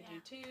days you could do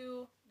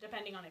 2.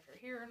 Depending on if you're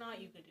here or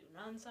not, you could do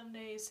none some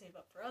days, save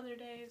up for other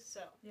days,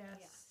 so.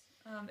 Yes.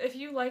 If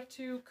you like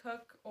to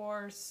cook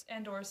or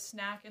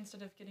snack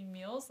instead of getting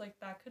meals, like,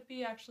 that could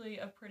be actually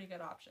a pretty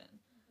good option.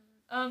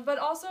 But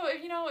also,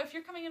 if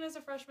you're coming in as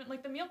a freshman,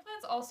 like, the meal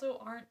plans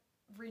also aren't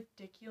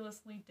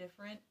ridiculously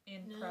different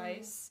in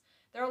price.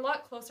 They're a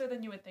lot closer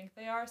than you would think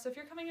they are. So if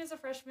you're coming in as a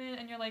freshman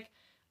and you're like,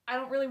 I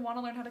don't really want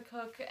to learn how to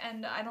cook,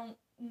 and I don't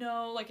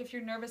know, like, if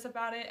you're nervous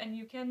about it and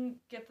you can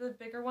get the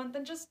bigger one,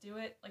 then just do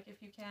it, like,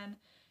 if you can.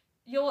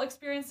 You'll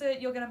experience it,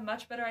 you'll get a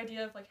much better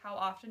idea of, like, how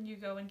often you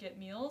go and get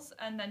meals,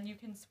 and then you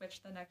can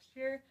switch the next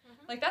year.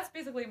 Like, that's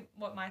basically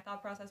what my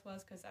thought process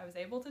was, because I was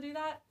able to do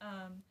that.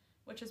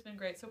 which has been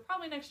great. So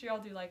probably next year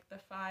I'll do like the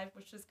 5,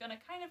 which is gonna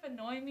kind of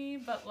annoy me,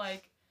 but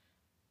like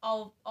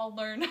I'll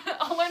learn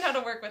I'll learn how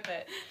to work with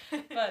it.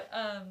 But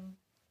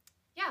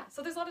yeah,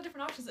 so there's a lot of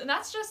different options, and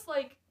that's just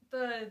like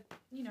the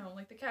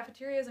like the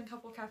cafeterias and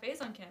couple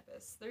cafes on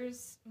campus.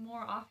 There's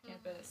more off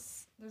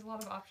campus. There's a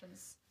lot of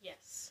options.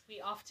 Yes,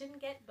 we often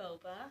get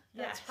boba.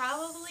 That's Yes.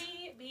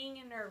 probably being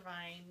in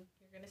Irvine.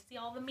 You're gonna see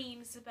all the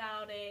memes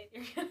about it.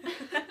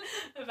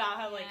 About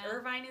how like Yeah.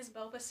 Irvine is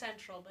boba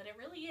central, but it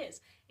really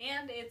is,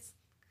 and it's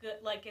good.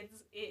 Like it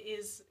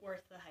is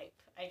worth the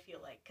hype. I feel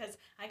like, because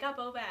I got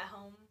boba at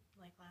home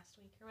like last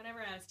week or whatever,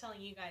 and I was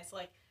telling you guys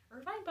like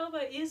Irvine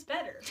boba is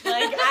better.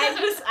 Like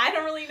I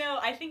don't really know.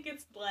 I think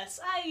it's less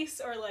ice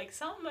or like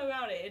something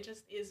about it. It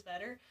just is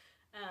better.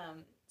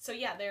 So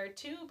yeah, there are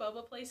 2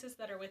 boba places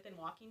that are within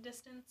walking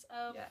distance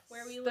of Yes.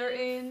 where we live. They're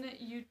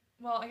in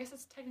well, I guess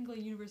it's technically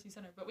University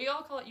Center, but we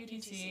all call it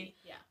UTC.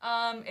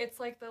 Yeah. It's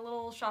like the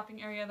little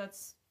shopping area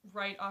that's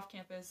right off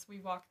campus. We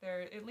walk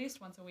there at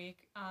least once a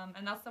week.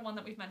 And that's the one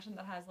that we've mentioned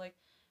that has like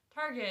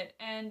Target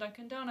and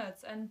Dunkin'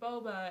 Donuts and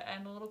boba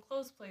and a little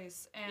clothes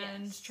place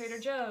and Yes. Trader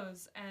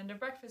Joe's and a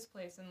breakfast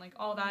place and like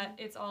all that.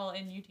 It's all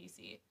in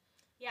UTC.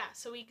 Yeah,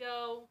 so we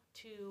go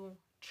to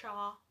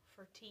Chaw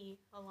for tea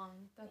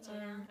along. That's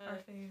there. our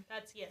fave.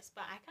 That's yes,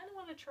 but I kind of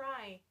want to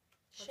try.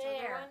 What's the Share.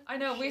 other one? I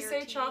know, we Share say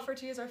tea. Chaw for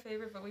tea is our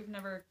favorite, but we've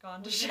never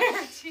gone to We've Share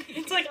never- tea.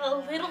 It's like a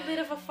little bit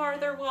of a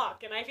farther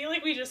walk, and I feel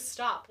like we just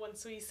stop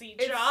once we see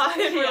It's- Chaw,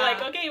 and we're yeah.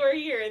 like, okay, we're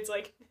here. It's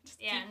like,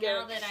 just Yeah, keep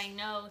now going. that I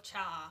know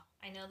Cha,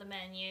 I know the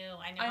menu,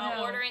 I know I how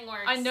know. ordering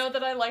works. I know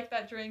that I like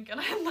that drink,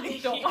 and I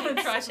like don't want to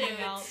Yes, try It's too,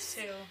 something else. it's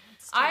too,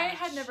 it's too I much.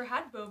 had never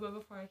had boba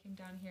before I came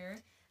down here,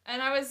 and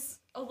I was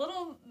a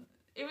little.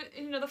 It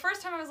was the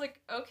first time I was like,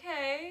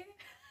 okay,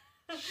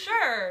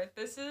 sure,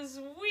 this is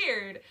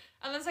weird,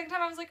 and the second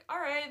time I was like, all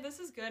right, this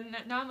is good, and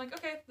now I'm like,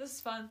 okay, this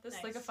is fun. This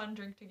is like a Nice. fun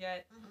drink to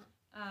get.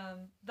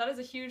 Mhm. That is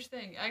a huge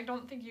thing. I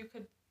don't think you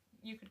could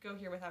go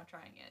here without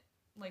trying it.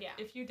 Like Yeah.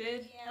 if you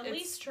did, Yeah. At it's-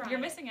 least try You're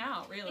it. missing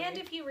out, really. And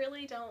if you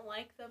really don't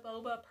like the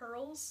boba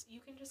pearls, you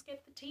can just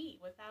get the tea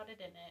without it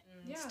in it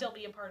and Yeah. still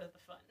be a part of the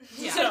fun.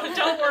 Yeah. So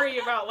don't worry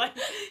about like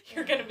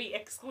you're gonna be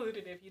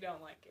excluded if you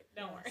don't like it.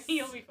 Don't worry, Yes.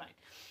 you'll be fine.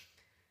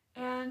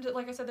 And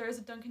like I said, there is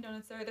a Dunkin'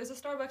 Donuts there. There's a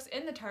Starbucks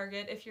in the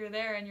Target if you're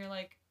there and you're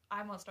like,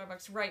 I want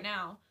Starbucks right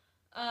now,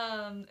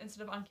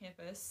 instead of on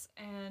campus.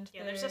 And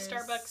Yeah, there's a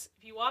Starbucks.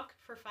 If you walk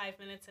for 5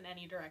 minutes in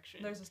any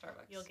direction, There's a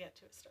Starbucks. you'll get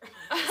to a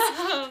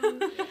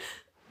Starbucks.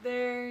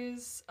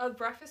 There's a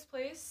breakfast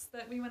place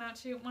that we went out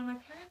to when my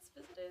parents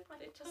visited.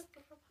 They took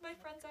my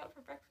friends out for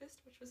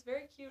breakfast, which was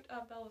very cute.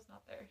 Belle was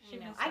not there. She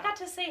missed I out. got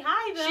to say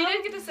hi though. She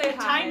did get to say the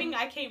hi. timing,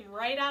 I came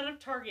right out of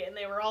Target and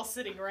they were all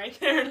sitting right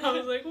there, and I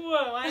was like,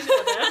 "Whoa, I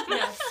know them."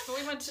 Yes, but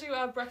we went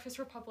to Breakfast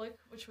Republic,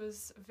 which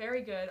was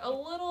very good. A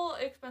little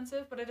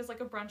expensive, but it is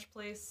like a brunch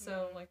place,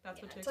 so like that's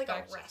Yeah, what to it's like a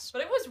expect. restaurant.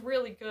 But it was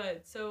really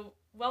good, so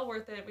well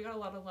worth it. We got a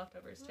lot of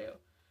leftovers too.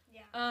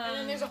 Yeah. And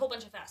then there's a whole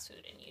bunch of fast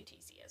food in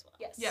UTC as well.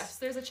 Yes,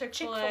 there's a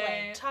Chick-fil-A.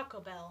 Chick-fil-A, Taco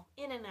Bell,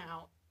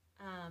 In-N-Out,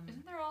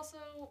 Isn't there also?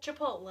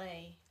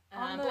 Chipotle,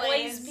 On the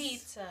Blaze ends-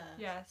 Pizza,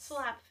 Yes.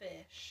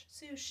 Slapfish,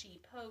 Sushi,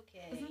 Poke,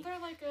 Isn't there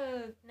like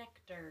a?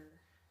 Nectar,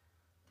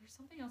 There's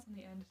something else on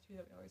the end too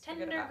that we always forget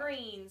Tender about.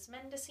 Greens,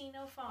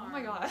 Mendocino Oh Farm.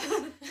 my god.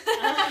 No,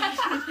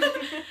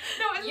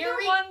 isn't there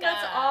one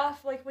that's Eureka.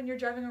 off like when you're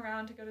driving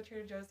around to go to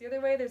Trader Joe's the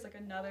other way? There's like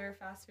another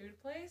fast food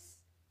place.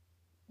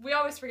 We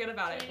always forget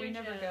about it. We Trader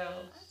never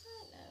go. Joe's.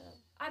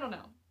 I don't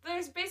know.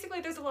 There's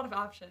a lot of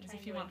options Trying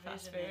if you to want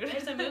fast envision food. it.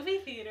 There's a movie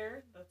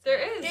theater. That's There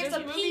not- is. There's There's a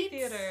a movie Pete's.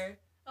 theater.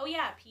 Oh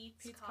yeah,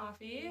 Pete's, Pete's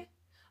Coffee. Coffee.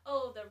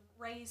 Oh, the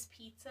Ray's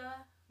Pizza.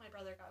 My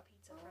brother got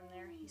pizza from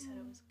there. He said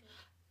it was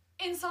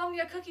good.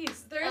 Insomnia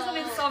Cookies. There is an Oh.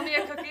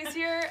 Insomnia Cookies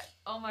here.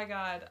 Oh my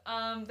god.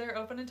 They're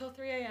open until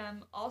 3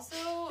 a.m. Also,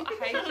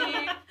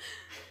 hiking.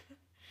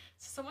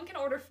 Someone can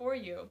order for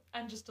you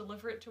and just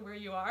deliver it to where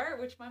you are,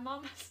 which my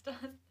mom has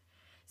done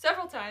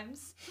several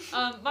times.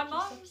 My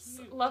mom's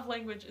cute. love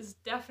language is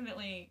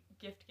definitely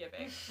gift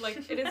giving.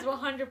 Like, it is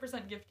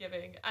 100% gift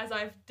giving, as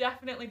I've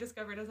definitely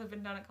discovered as I've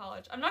been down at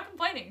college. I'm not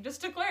complaining,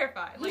 just to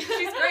clarify. Like,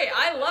 she's great.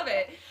 I love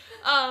it.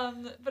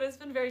 But it's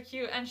been very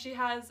cute. And she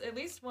has at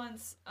least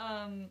once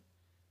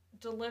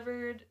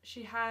delivered,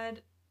 she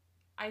had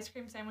ice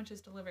cream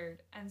sandwiches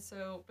delivered. And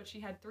so, but she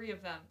had 3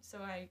 of them. So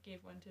I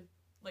gave one to,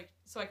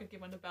 so I could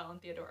give one to Belle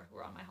and Theodora, who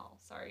were on my hall.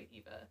 Sorry,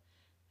 Eva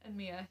and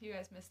Mia, you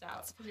guys missed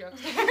out because you're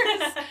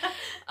upstairs.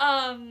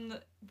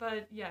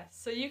 But yes,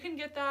 so you can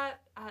get that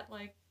at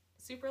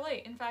super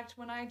late. In fact,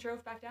 when I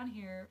drove back down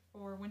here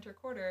for winter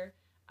quarter,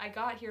 I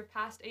got here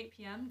past 8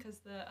 p.m. because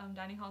the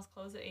dining halls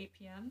close at 8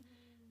 p.m.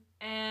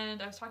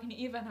 And I was talking to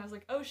Eva and I was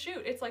like, oh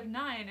shoot, it's 9.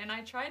 And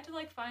I tried to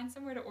find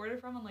somewhere to order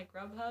from on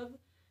Grubhub,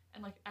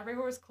 and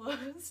everywhere was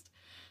closed.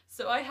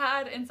 So I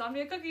had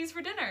Insomnia Cookies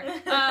for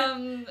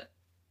dinner.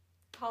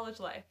 College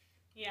life.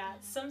 Yeah,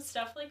 some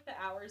stuff like the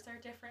hours are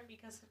different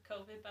because of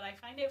COVID, but I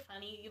find it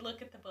funny. You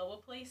look at the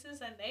boba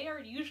places and they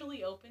are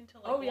usually open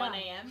till like 1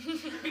 a.m.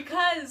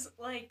 because,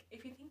 like,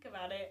 if you think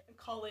about it,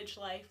 college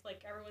life,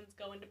 like, everyone's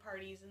going to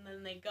parties and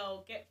then they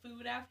go get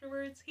food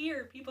afterwards.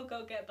 Here, people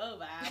go get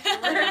boba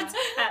afterwards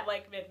at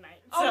like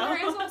midnight. So. Oh,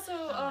 there is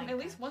also at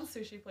least one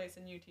sushi place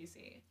in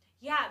UTC.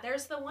 Yeah,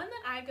 there's the one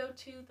that I go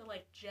to, the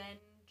like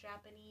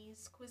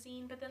Japanese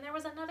cuisine, but then there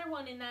was another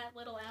one in that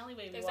little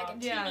alleyway we There's walked. like a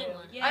teeny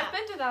one. Yeah. I've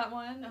been to that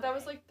one. Okay. That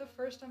was like the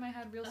first time I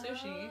had real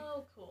sushi.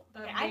 Oh, cool.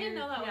 That Okay, I didn't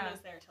know that weird- one yeah.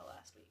 was there till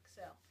last week,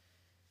 so.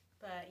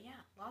 But yeah,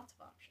 lots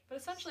of options. But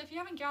essentially, if you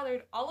haven't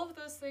gathered, all of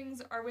those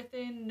things are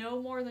within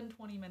no more than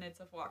 20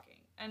 minutes of walking.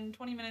 And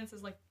 20 minutes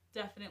is like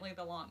definitely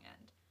the long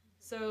end.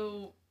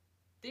 So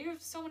you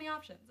have so many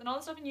options. And all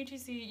the stuff in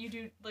UTC, you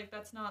do, like,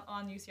 that's not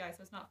on UCI,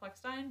 so it's not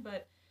FlexDine,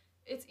 but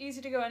it's easy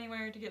to go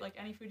anywhere to get, like,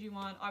 any food you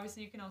want.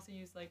 Obviously, you can also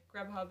use, like,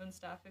 Grubhub and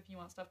stuff if you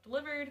want stuff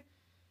delivered.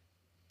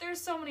 There's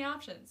so many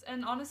options.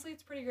 And honestly,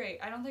 it's pretty great.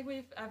 I don't think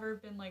we've ever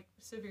been, like,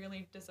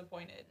 severely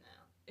disappointed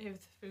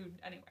with food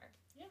anywhere.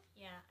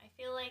 Yeah, I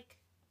feel like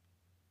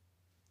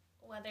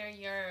whether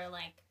you're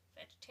like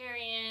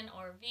vegetarian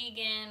or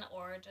vegan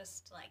or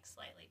just like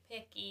slightly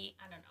picky,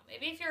 I don't know.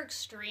 Maybe if you're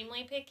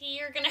extremely picky,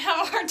 you're gonna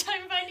have a hard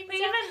time finding But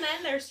stuff. even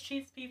then, there's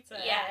cheese pizza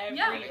at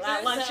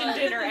there's lunch and so-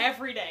 dinner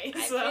every day.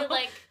 I So. feel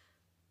like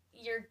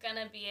you're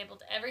gonna be able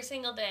to, every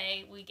single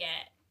day we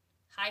get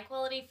high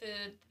quality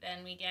food,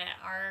 then we get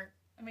our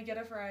And we get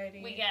a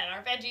variety.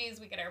 veggies,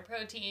 we get our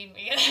protein,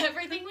 we get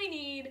everything we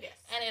need, Yes.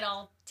 and it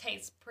all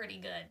tastes pretty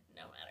good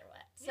no matter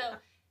what. So Yeah.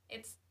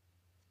 it's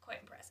quite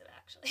impressive,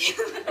 actually.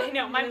 I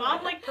know, my Really?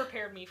 mom, like,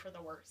 prepared me for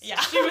the worst. Yeah.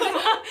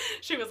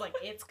 She was like,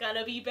 it's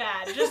gonna be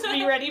bad. Just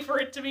be ready for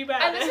it to be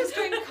bad. And this is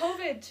during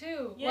COVID,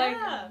 too.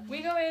 Yeah. Like,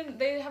 we go in,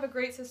 they have a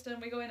great system.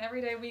 We go in every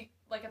day.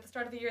 Like, at the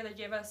start of the year, they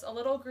gave us a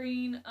little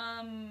green,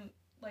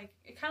 like,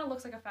 it kind of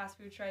looks like a fast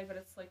food tray, but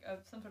it's, like,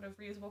 some sort of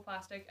reusable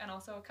plastic, and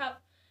also a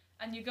cup.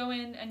 And you go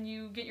in, and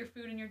you get your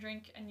food and your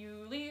drink, and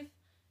you leave,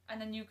 and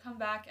then you come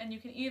back, and you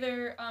can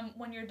either,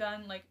 when you're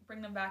done, like,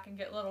 bring them back and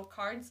get little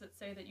cards that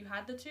say that you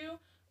had the two,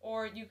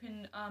 or you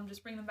can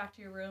just bring them back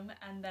to your room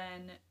and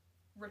then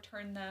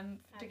return them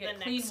to At get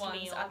the clean next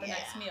ones meal. at the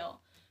next Yeah.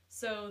 meal.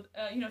 So,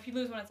 if you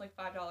lose one, it's like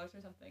 $5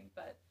 or something.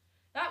 But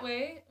that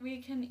way,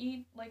 we can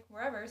eat, like,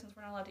 wherever, since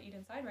we're not allowed to eat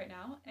inside right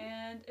now.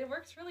 And it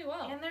works really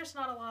well. And there's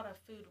not a lot of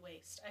food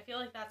waste. I feel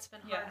like that's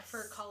been hard Yes.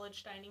 for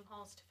college dining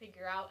halls to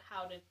figure out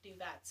how to do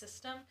that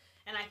system.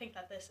 And I think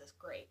that this is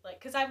great. Like,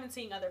 because I've been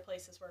seeing other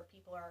places where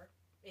people are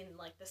in,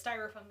 like, the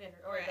styrofoam dinner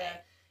or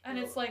Right. And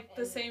it's, like,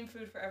 the and- same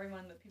food for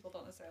everyone that people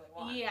don't necessarily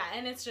want. Yeah,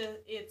 and it's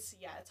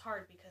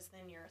hard because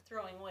then you're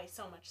throwing away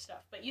so much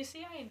stuff. But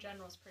UCI in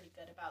general is pretty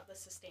good about the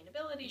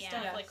sustainability Yeah.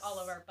 stuff, Yes. like all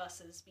of our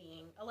buses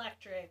being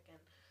electric, and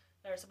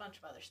there's a bunch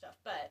of other stuff.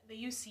 But the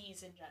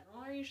UCs in general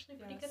are usually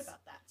pretty good Yes.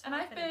 about that. So And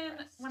I've been,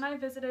 impressed. when I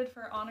visited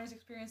for Honors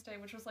Experience Day,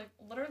 which was, like,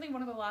 literally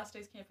one of the last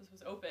days campus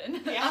was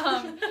open.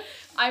 Yeah.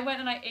 I went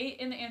and I ate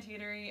in the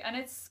amphitheater, and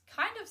it's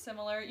kind of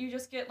similar. You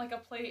just get, like, a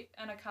plate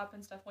and a cup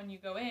and stuff when you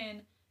go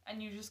in,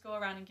 and you just go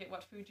around and get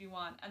what food you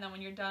want, and then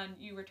when you're done,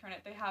 you return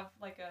it. They have,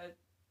 like, a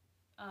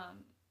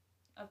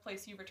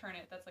place you return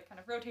it that's, like, kind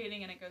of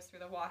rotating, and it goes through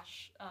the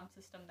wash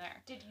system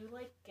there. Did you,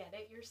 like, get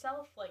it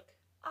yourself? Like,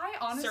 I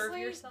Serve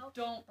honestly yourself?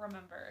 don't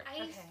remember. I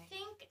Okay.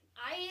 think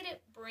I ate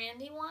at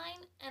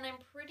Brandywine, and I'm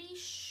pretty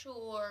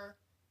sure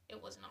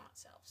it was not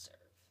self-serve.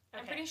 I'm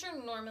Okay. pretty sure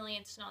normally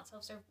it's not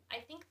self-serve. I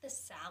think the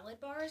salad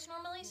bar is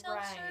normally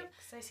self-serve. right.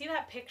 Because I see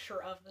that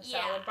picture of the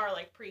Yeah. salad bar,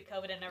 like,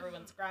 pre-COVID, and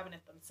everyone's grabbing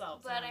it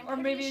themselves. But and I'm Or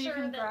pretty maybe you sure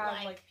can that,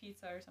 grab, like,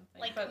 pizza or something.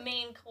 Like but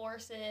main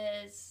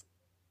courses,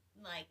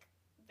 like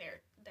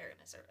they're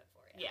gonna serve it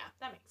for you. yeah,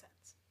 that makes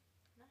sense.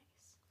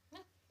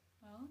 Nice.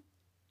 well,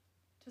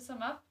 to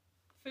sum up,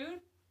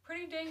 food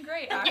pretty dang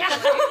great. Yeah.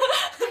 Actually.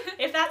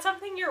 If that's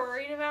something you're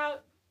worried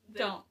about,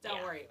 then Don't. don't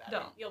Yeah. worry about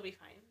Don't. it. You'll be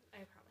fine. I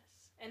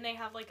promise. And they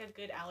have, like, a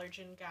good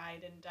allergen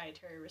guide and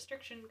dietary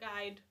restriction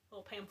guide,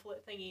 little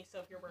pamphlet thingy. So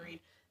if you're worried,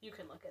 you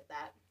can look at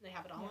that. They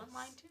have it all Yes.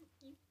 online too.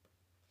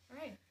 All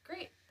right,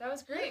 great. That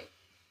was great.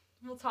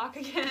 We'll talk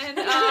again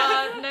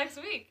next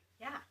week.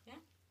 Yeah.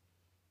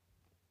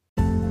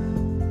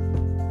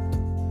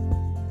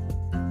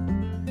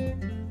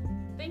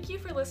 Thank you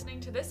for listening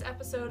to this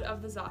episode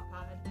of the Zot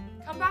Pod.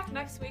 Come back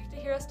next week to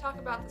hear us talk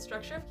about the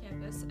structure of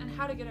campus and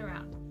how to get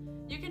around.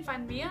 You can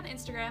find me on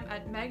Instagram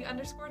at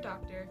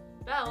Meg_Doctor,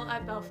 Belle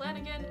at Belle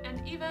Flanagan,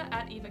 and Eva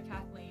at Eva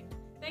Kathleen.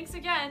 Thanks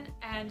again,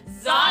 and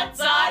Zot,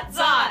 zot,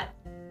 zot!